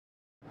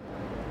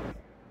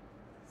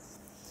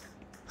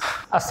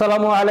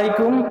Assalamu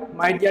alaikum,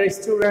 my dear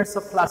students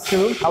of class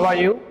 2. How are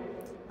you?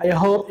 I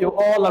hope you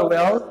all are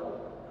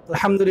well.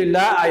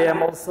 Alhamdulillah, I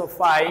am also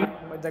fine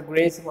with the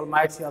grace of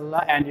Almighty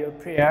Allah and your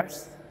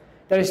prayers.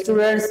 Dear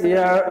students,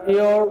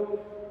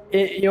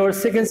 your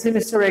second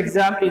semester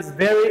exam is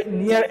very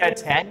near at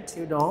hand,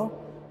 you know.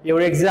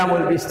 Your exam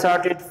will be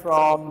started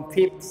from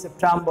 5th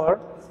September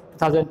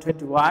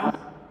 2021.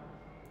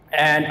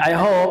 And I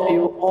hope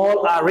you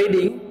all are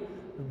reading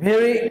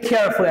very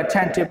carefully,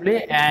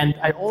 attentively, and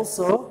I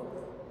also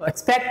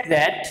expect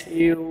that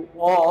you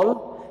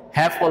all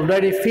have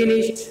already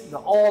finished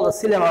all the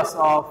syllabus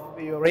of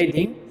your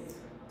reading.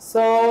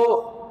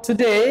 So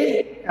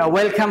today,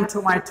 welcome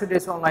to my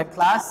today's online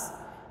class.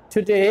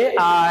 Today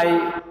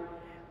I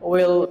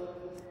will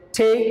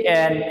take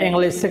an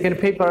English second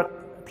paper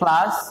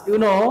class. You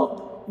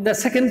know, the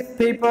second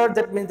paper,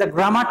 that means the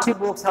grammatic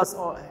books has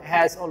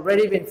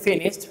already been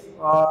finished.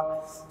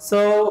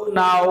 So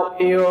now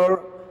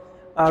your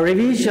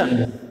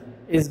revision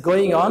is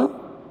going on.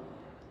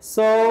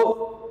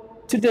 So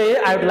today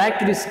I would like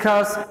to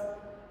discuss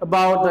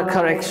about the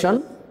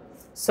correction.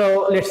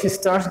 So let's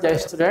start, dear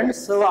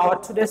students. So our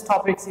today's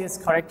topic is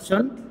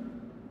correction.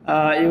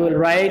 You will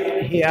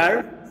write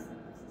here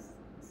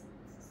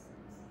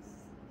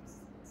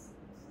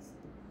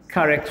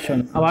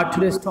correction. Our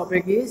today's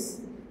topic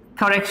is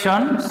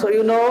correction. So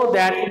you know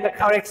that in the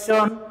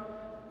correction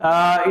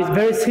is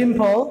very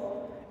simple.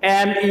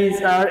 Am,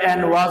 is, are,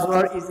 and was,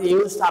 were is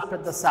used after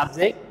the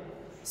subject.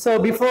 So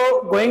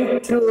before going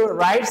to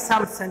write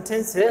some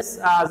sentences,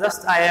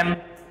 just I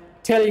am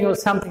telling you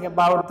something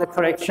about the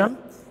correction.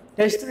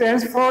 The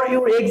students, for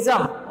your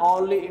exam,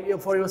 only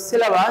for your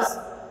syllabus,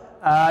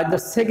 the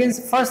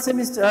first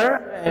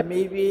semester,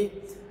 maybe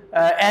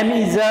am,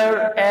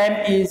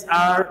 is,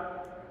 are,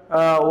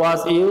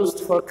 was used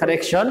for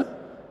correction.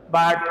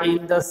 But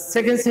in the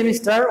second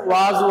semester,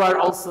 was, were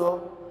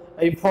also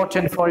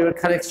important for your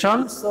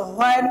correction. So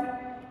when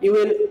you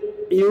will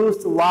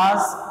use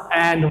was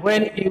and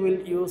when you will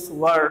use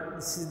were,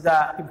 this is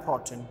the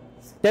important.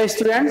 Dear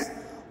students,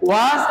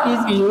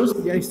 was is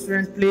used. Dear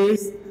students,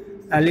 please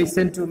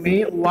listen to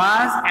me.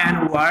 Was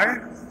and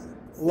were.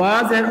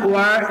 Was and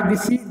were,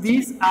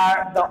 these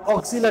are the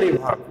auxiliary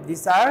verb.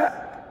 These are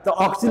the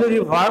auxiliary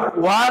verb.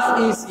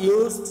 Was is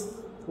used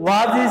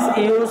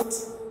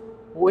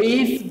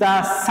with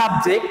the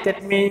subject.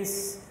 That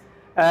means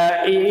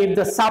if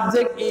the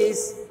subject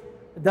is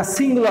the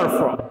singular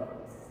form.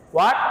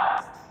 What?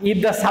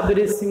 If the subject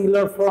is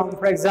singular form,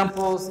 for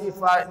example, if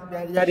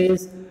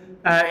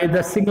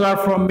the singular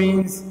form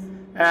means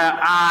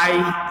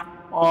I,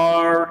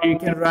 or you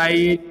can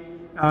write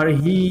or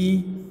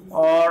he,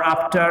 or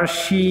after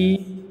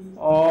she,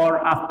 or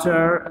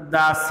after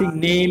the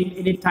name,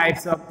 any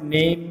types of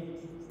name,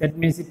 that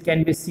means it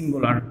can be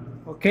singular.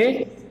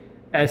 Okay?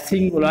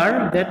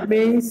 Singular, that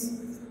means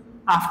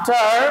after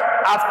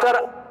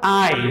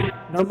I,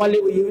 normally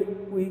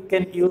we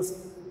can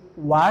use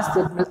was,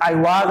 that means I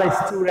was a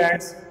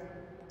student,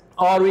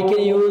 or we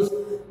can use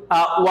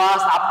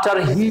was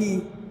after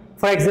he.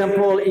 For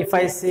example, if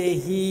I say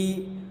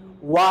he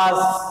was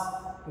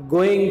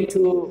going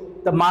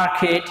to the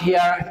market,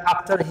 here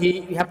after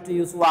he we have to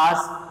use was,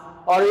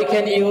 or we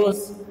can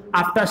use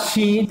after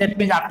she, that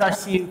means after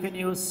she you can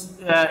use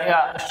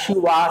she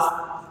was.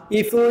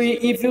 If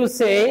you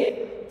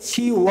say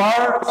she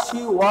were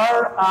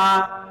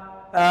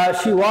a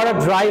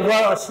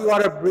driver, or she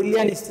were a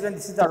brilliant student,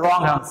 this is the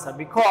wrong answer,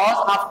 because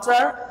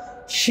after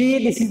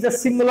she, this is the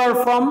singular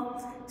form,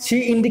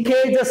 she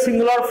indicates the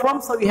singular form,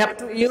 so we have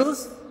to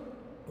use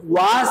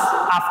was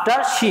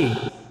after she.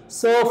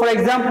 So for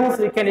example,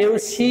 we can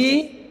use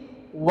she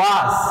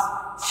was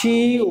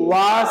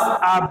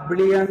a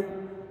brilliant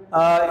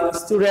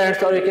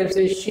student, or you can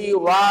say she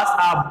was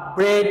a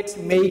bread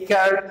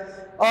maker,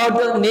 or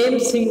the name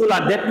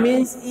singular. That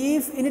means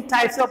if any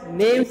types of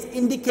names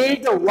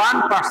indicate the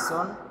one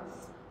person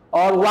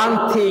or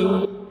one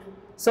thing,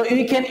 so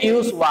you can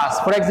use was.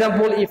 For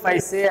example, if I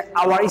say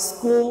our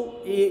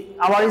school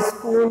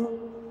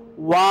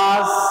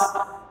was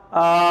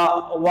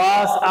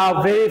a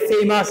very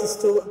famous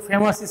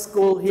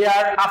school.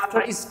 Here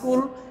after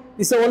school,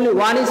 this is only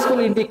one school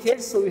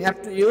indicates, so we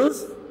have to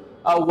use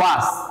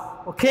was.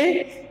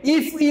 Okay,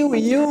 if you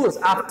use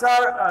after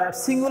a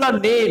singular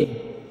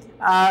name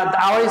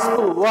our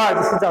school was,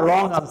 this is the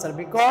wrong answer,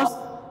 because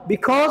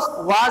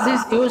was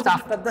is used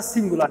after the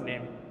singular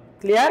name.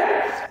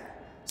 Clear?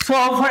 So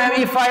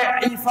if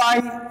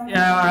I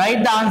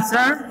write the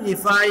answer,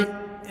 if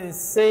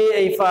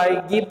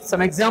I give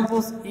some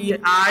examples, if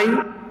I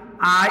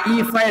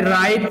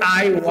write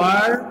I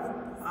were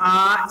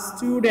a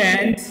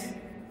student,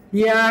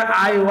 here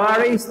I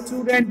were a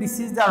student, this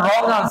is the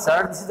wrong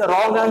answer. This is the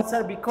wrong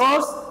answer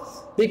because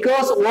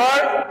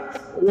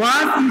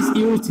word is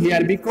used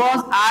here,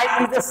 because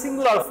I is the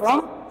singular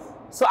form.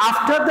 So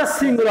after the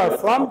singular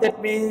form, that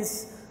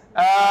means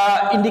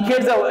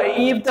indicates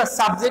if the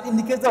subject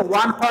indicates the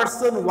one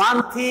person,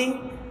 one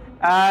thing,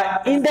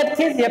 in that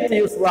case you have to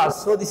use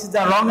was. So this is the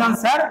wrong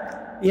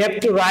answer. You have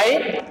to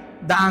write,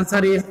 the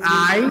answer is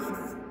I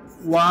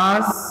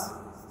was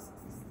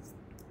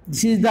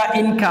This is the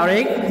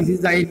incorrect. This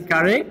is the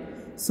incorrect.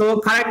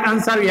 So correct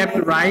answer we have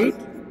to write.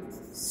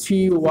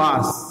 She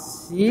was.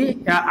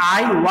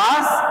 I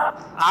was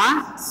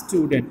a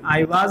student.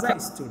 I was a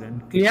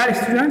student. Clear,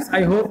 students?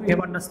 I hope you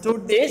have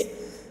understood this.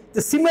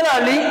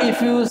 Similarly,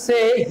 if you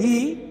say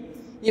he,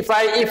 if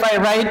I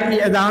write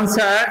the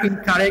answer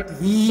incorrect,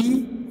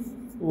 he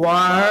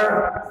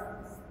were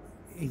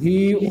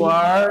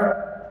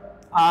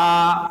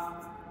a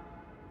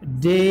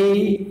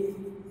day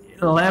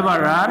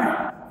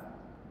laborer.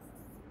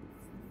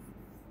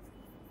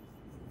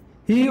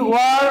 He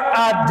were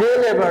a day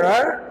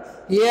laborer.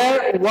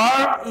 Here,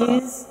 were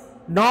is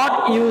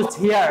not used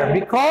here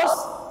because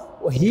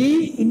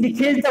he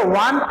indicates the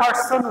one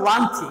person,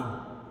 one thing.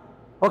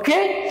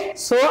 Okay?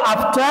 So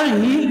after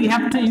he, we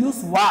have to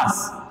use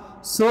was.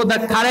 So the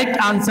correct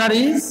answer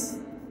is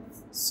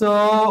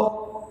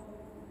So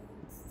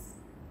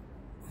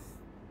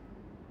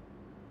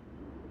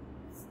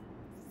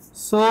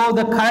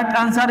the correct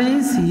answer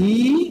is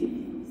he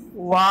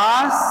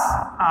was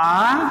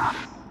a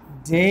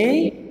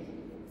day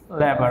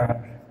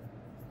laborer.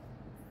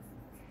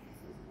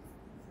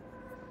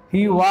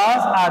 He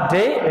was a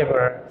day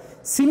laborer.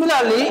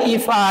 Similarly,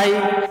 if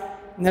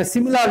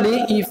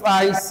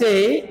I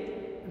say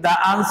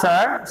the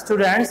answer,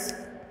 students,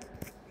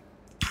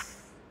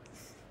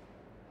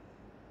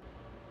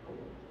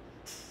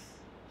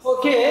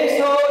 okay,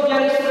 so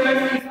dear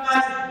students, if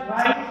I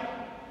write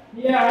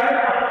here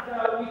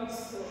after which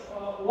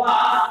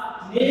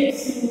was name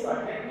singular,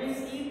 that means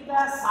if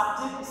the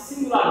subject is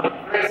singular,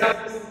 for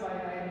example, if I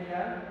write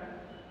here,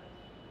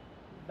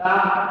 the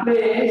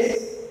place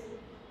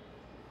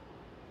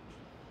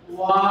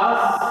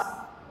was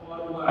or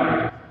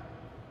were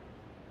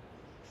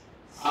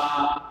a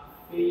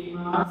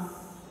famous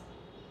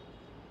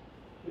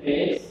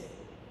place.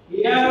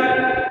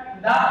 Here,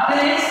 the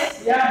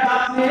place,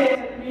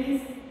 that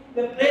means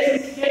the place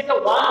indicates the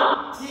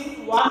one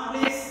thing, one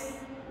place.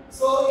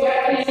 So you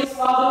have to use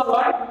was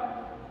word.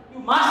 You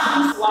must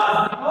use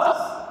was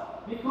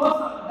because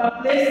the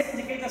place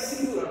indicates a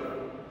singular.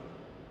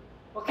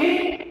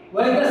 Okay?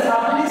 When the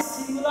subject is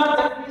singular,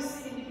 that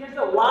means it indicates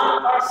the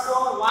one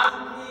person, one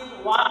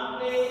thing, one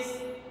place,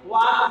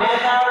 one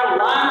manner,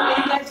 one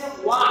any types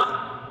of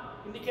one.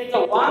 Indicates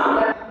the one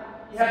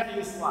that you have to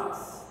use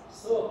was.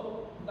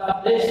 So the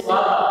place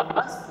was a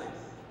famous place.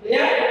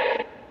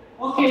 Clear?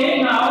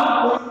 Okay,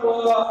 now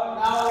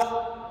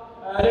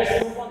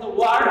let's move on the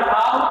word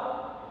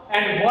how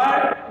and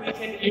word we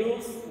can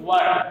use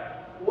word.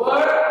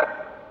 Word,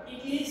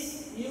 it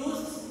is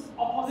used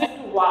opposite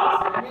to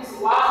was. That means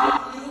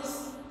was is used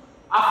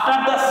after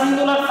the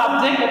singular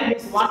subject. That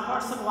means one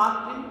person, one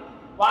thing,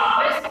 one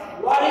place.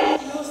 Word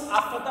is used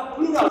after the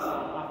plural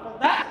form. After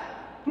that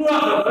plural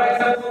form. For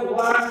example,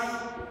 word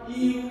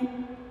you.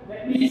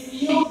 That means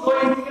you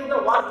going to get the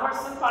one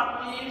person,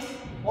 but is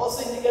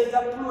also indicates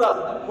the plural,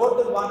 the more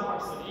than one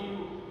person.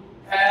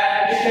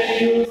 You can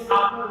use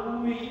after who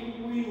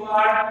we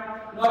were,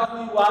 not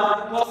who was,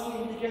 because we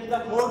indicate the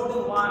more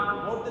than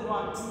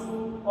one,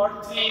 2 or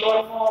 3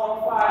 or 4 or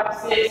 5,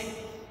 6.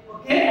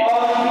 Okay, or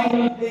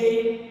even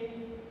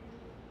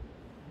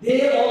they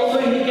also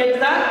indicate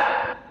the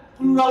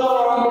plural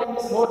form, that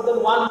means more than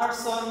one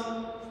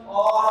person,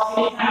 or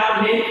we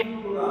have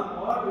name plural,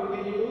 or we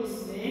can use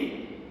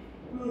name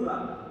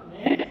plural.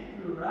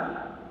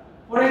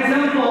 For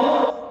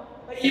example,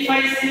 if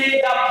I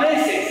say the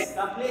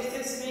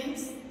places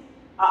means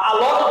a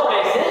lot of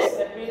places.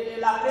 That means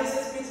the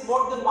places means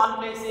more than one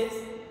places.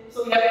 So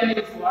we have to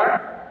use word.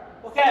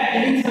 Okay,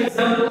 I'm giving some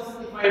examples.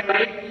 If I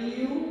write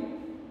you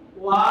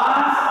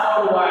was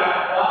or were,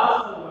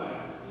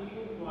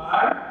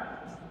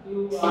 you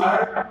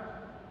were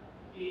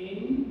in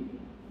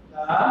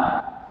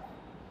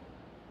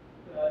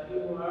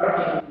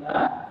the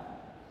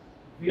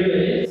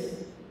village.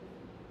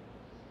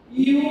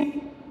 You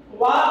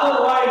was or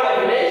were in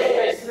the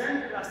village,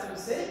 student, last time we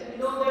said. We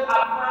know that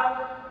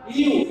after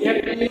you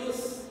have to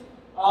use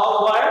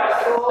word,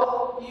 so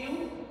you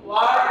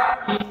were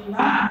in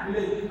the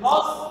village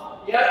because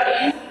here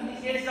you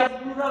indicates the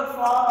plural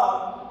form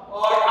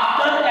or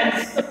after, and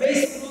this is the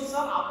basic rules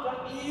of after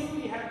you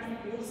we have to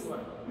use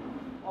word.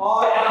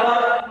 Or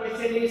another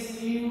question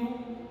is you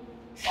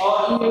or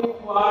you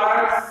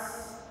was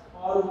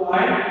or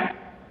were.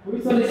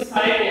 Which one is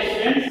correct,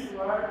 students?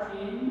 Were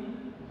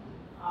in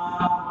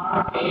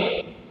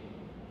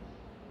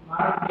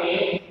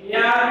market.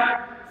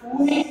 Here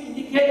we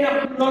indicate the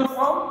plural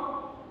form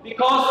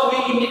because we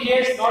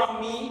indicate not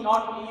me,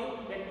 not you.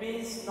 That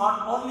means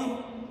not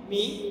only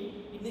me.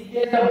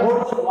 Indicate the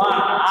more than one.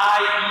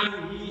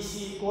 I, you, he,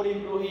 she,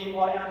 Korim, Rohim,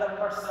 or another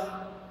person.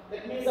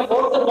 That means the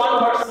more than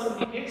one person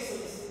indicates. So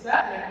this is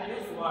that. Let me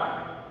use word.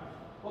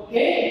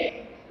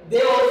 Okay.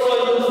 They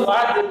also use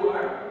word. They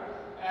were.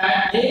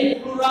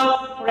 Name plural.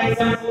 For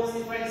example,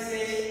 if I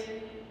say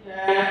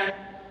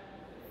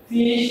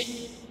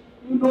fish.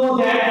 You know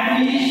that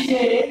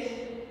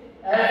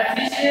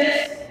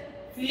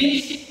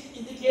fish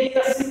indicate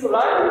the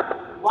singular,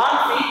 one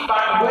fish,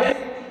 but when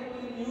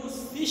we use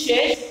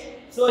fishes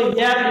So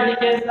here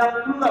indicates the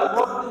plural,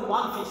 more than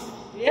one fish.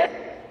 Clear?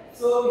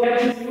 So we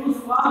have to use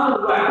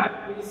one word.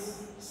 Is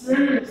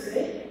student will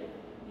say,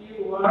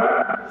 you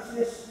were,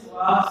 fishes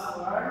was,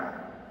 were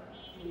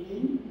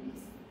in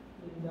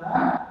the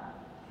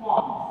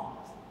pond.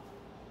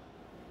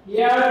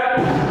 Here,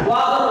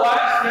 was the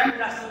word, student,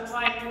 let's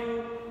try to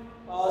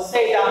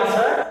say the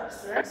answer,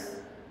 students.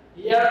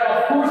 Here,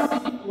 of course,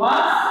 it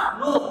was,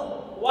 no,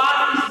 was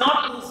is not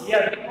used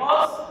here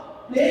because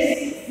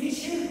place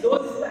fishes,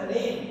 those is the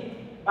name.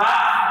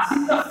 But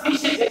since the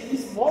fishes, it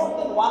is more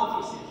than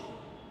one fishes.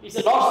 It's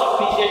a lot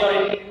of fishes, or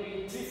it can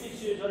be 3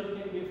 fishes, or it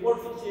can be 4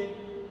 fishes,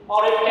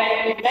 or it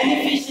can be many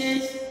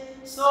fishes.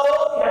 So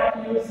we have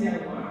to use here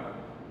word.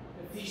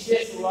 The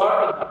fishes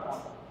were in the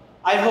pond.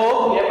 I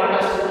hope you have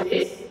understood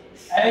this.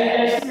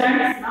 And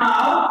students,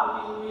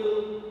 now we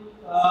will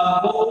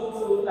go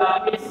to the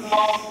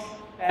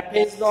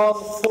page number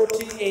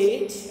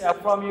 48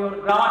 from your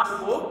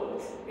grammar book.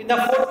 In the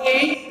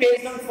 48,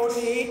 page number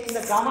 48 in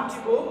the grammar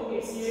book,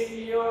 it's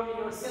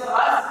your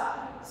syllabus.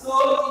 So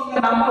in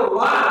the number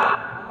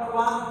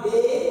one,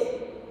 they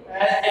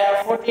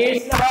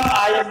 48 syllabus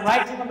I am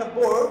writing on the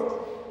board.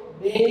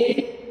 They,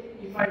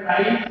 if I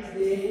write,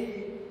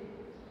 they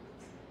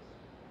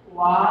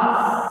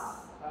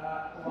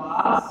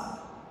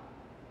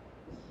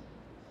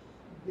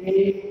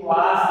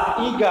was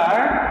eager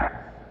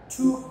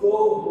to go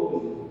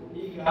home.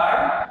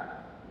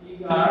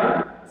 Eager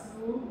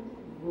to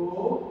go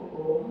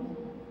home.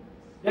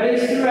 Dear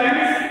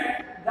students,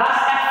 thus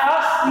at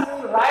first you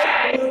will write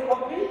in your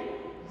copy,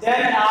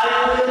 then I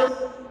will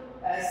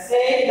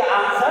say the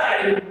answer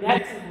and you will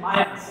match my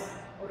answer.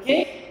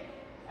 Okay?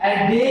 And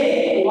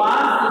they was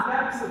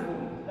eager to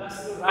home. Thus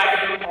you write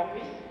in your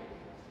copy.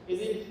 Is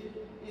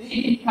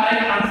it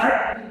correct answer?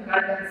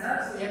 Incorrect answer.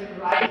 So you have to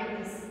write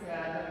this.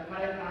 The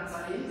correct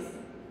answer is,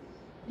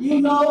 you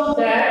know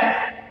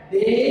that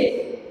they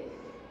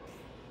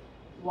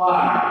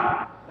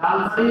were. The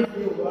answer is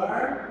they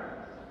were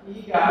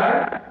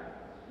eager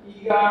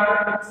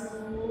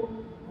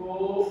to go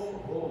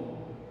home.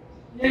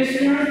 Yes,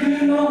 students, do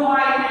you know why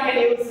we can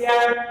use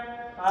here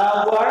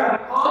word?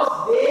 Because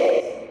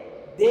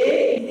they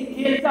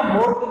indicate the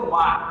more than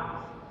one.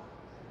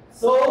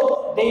 So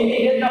they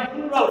indicate the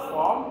plural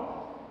form.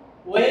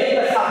 When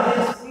the subject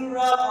is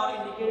plural or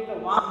indicate the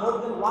more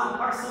than one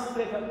person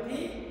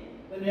preferably,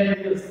 then we have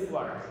to use the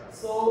word.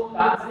 So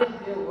that's it,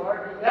 the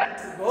word eager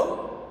to go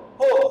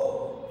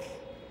home.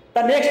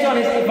 The next one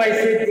is if I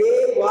say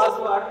they was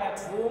at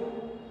home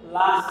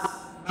last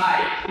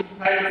night. In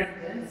current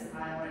sentence, I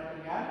am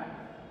writing here.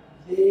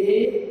 They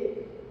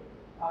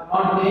are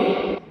not they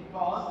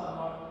because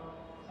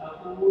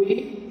we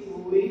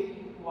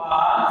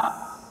was.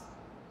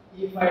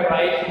 If I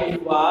write we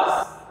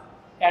was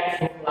at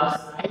home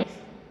last night.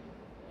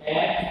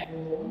 At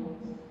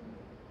home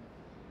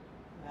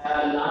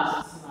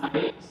last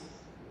night.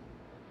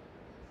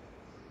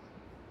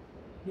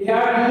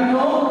 Here, do you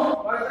know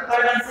what is the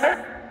correct answer?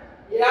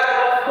 Here,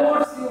 of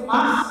course, you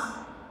must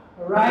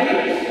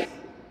write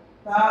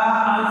the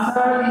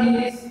answer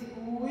is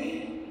we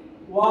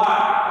were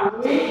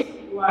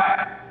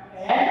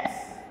at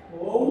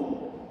home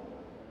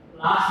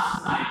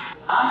last night.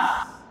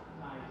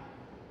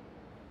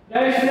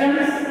 Dear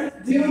students,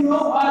 do you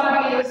know why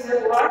we use the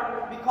word?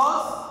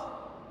 Because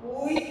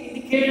we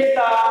indicate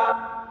the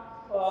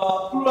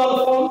plural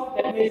form,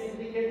 that means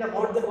indicate the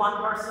more than one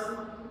person.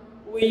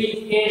 We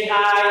indicate I,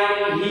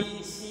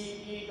 he, she,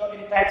 it, or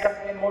in types of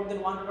more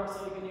than one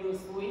person we can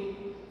use we.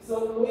 So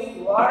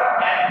we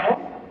were at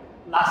home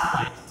last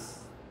night.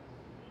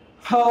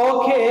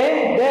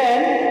 Okay,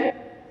 then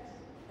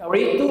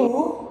Ritu.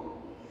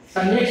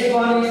 The next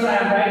one is I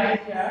am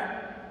writing here.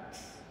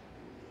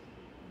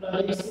 The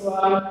next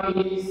one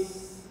is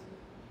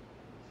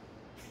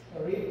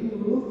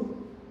Ritu.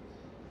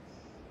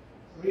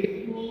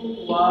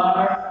 Ritu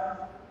were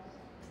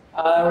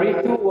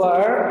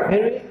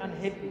very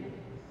unhappy.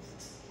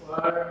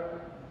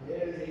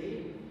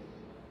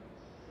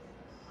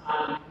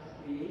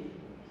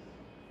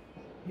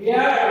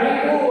 Here,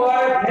 Ritu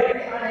were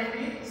very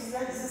unhappy.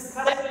 This is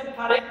correct and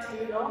correct,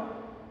 you know.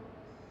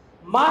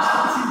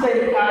 Must is the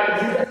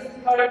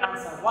incorrect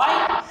answer.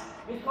 Why?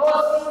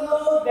 Because you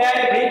know that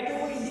Ritu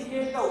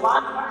indicates the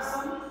one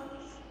person.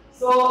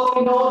 So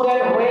you know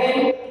that when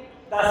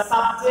the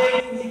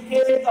subject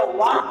indicates the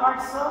one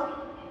person,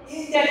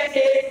 in that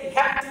case we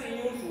have to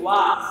use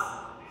was.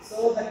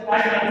 So the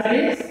correct answer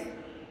is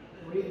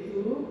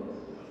Ritu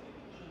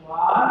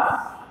was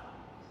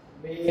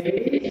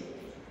very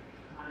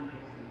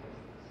unhappy.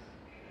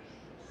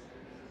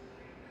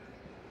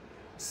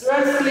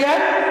 Students, clear?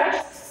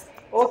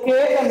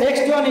 Okay, the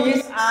next one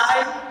is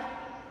I.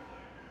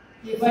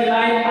 If I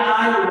write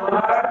I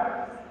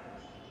were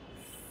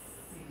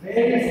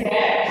very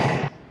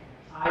sad.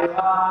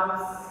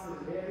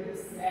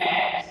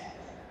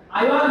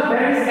 I was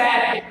very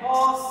sad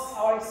because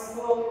our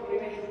school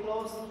remained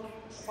closed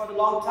for a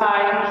long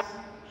time.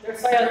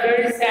 That's why I was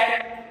very sad.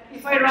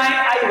 If I write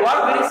I was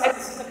very sad,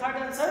 this is the correct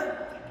answer?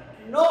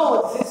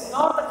 No, this is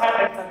not the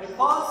correct answer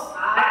because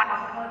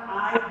I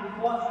I,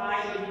 because I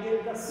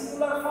indicate the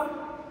singular form.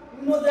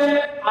 You know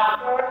that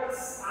after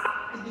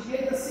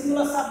indicate the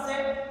singular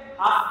subject,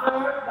 after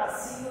the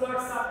singular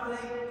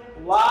subject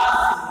was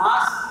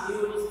must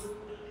used.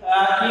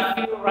 If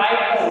you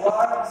write the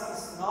word, this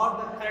is not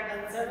the correct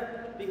answer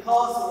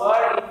because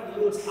word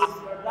is used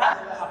after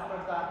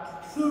the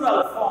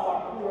plural form or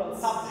plural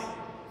subject.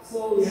 So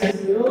we have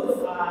to use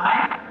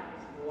I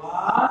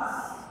was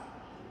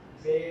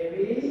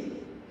very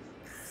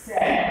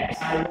sad.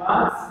 I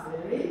was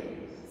very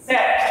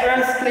sad.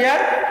 Students, clear?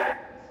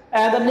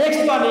 And the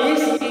next one is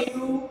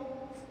you.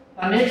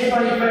 The next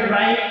one, if I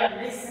write the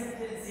next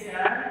sentence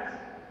here,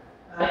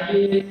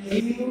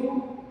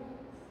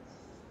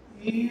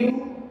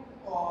 you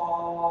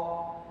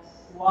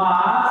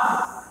was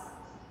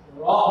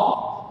wrong.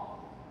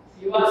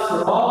 He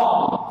was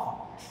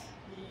wrong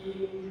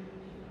in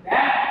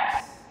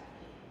that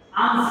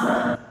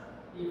answer.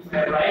 If I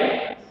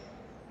write,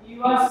 he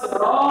was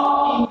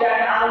wrong in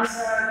that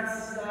answer. This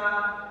is the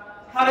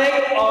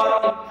correct or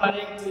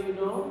incorrect, do you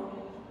know?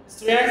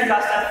 Students,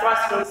 just at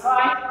first will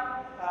try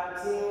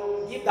to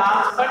give the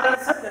correct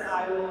answer, then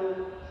I will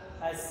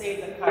say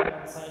the correct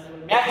answer and you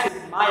will match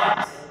with my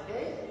answer,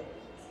 okay?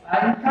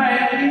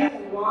 Incorrectly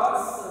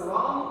was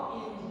wrong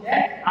in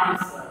that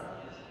answer.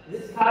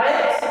 Is it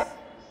correct?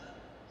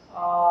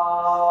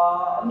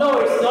 No,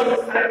 it's not the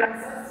correct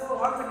answer. So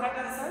what's the correct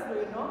answer? Do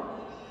you know?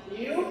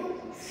 You.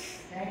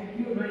 Thank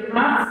you very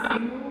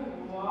much. You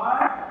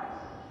were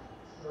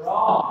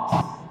wrong.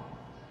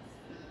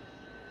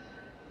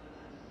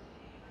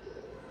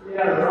 You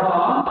are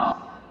wrong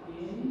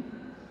in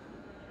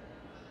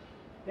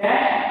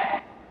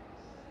that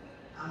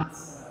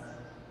answer.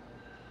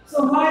 So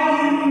why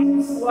do you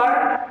use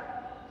word?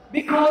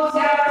 Because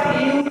after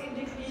you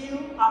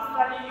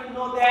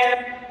know that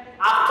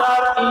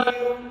after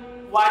you,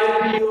 what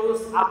will be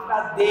used? After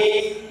they,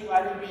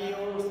 what will be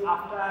used?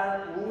 After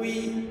we,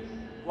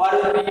 what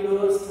will be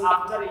used?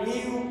 After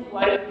you,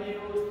 what will be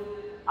used?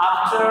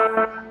 After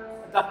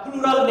the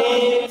plural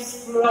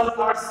names, plural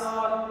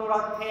person,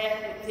 plural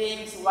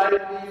things, what will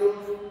be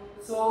used?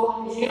 So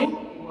you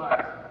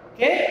were.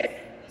 Okay?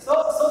 So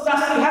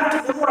just you have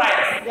to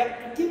memorize. You have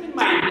to keep in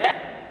mind that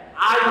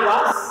I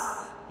was,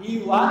 he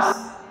was,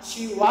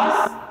 she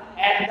was,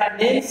 and the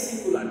name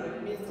singular.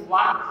 That means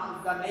one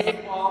is the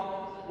name of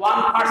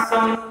one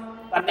person,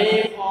 the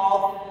name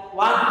of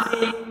one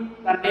thing,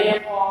 the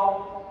name of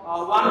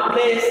one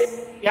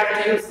place. You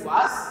have to use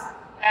was.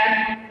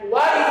 And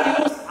what is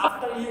used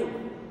after you?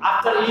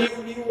 After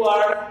you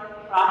were,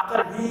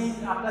 after he,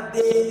 after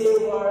they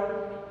were,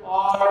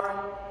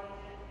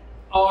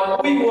 or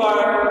we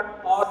were,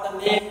 or the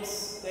names,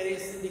 there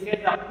is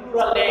indicate the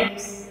plural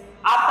names.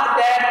 After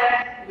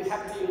that, we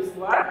have to use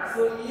were.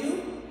 So you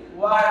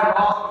were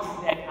wrong in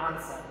that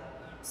answer.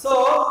 So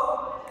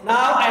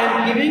now I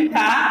am giving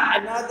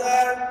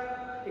another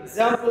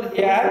example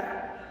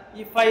here.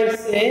 If I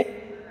say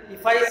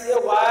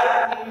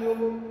were you,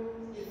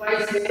 if I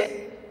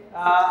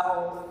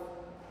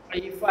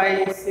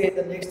say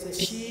the next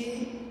she,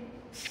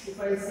 if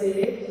I say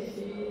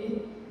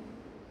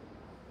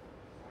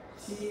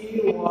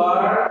she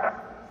were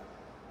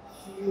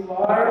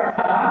a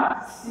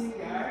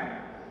singer.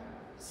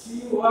 She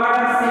were a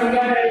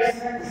singer.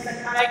 Is the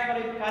correct or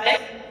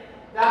incorrect?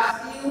 Thus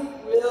you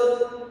will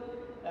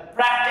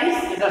practice.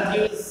 Thus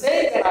you will say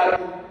that I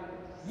will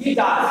give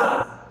the answer.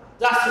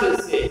 Thus you will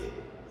say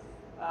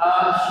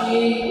she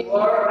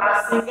were a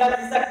singer.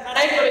 Is the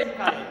correct or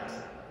incorrect?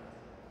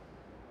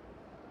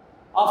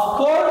 Of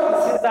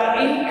course, this is the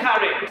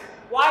incorrect.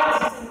 Why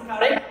this is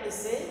incorrect? You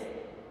say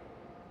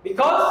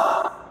because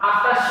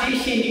after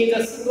she needs a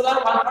singular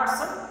one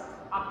person.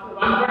 After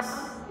one person,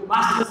 you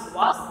must use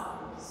was.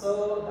 So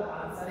the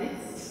answer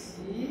is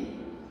she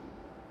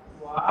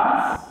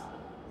was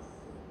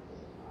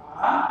a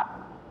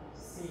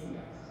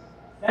singer.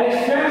 Next,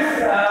 friends,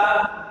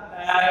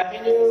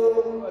 do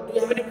you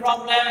have any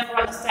problem for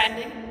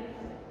understanding?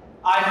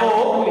 I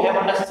hope you have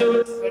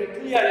understood very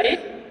clearly,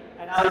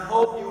 and I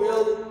hope you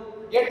will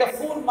get the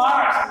full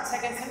marks in the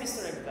second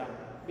semester exam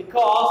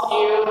because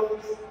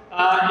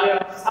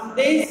some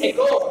days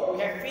ago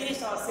we have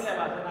finished our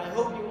syllabus, and I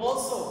hope you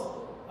also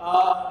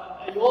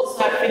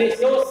have finished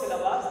your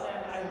syllabus,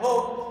 and I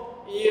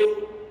hope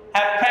you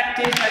have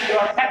practiced and you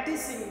are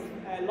practicing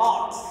a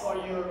lot for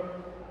your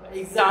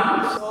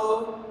exam.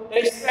 So,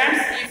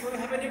 friends, if you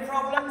have any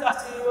problems,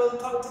 just you will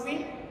talk to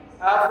me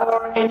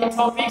for any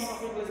topics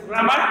of English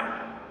grammar,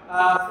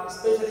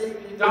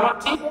 especially grammar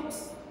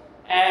textbooks.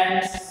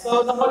 And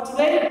so for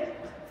today,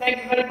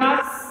 thank you very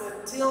much.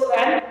 Till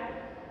then,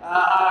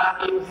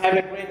 you have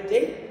a great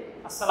day.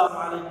 Assalamu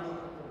alaikum.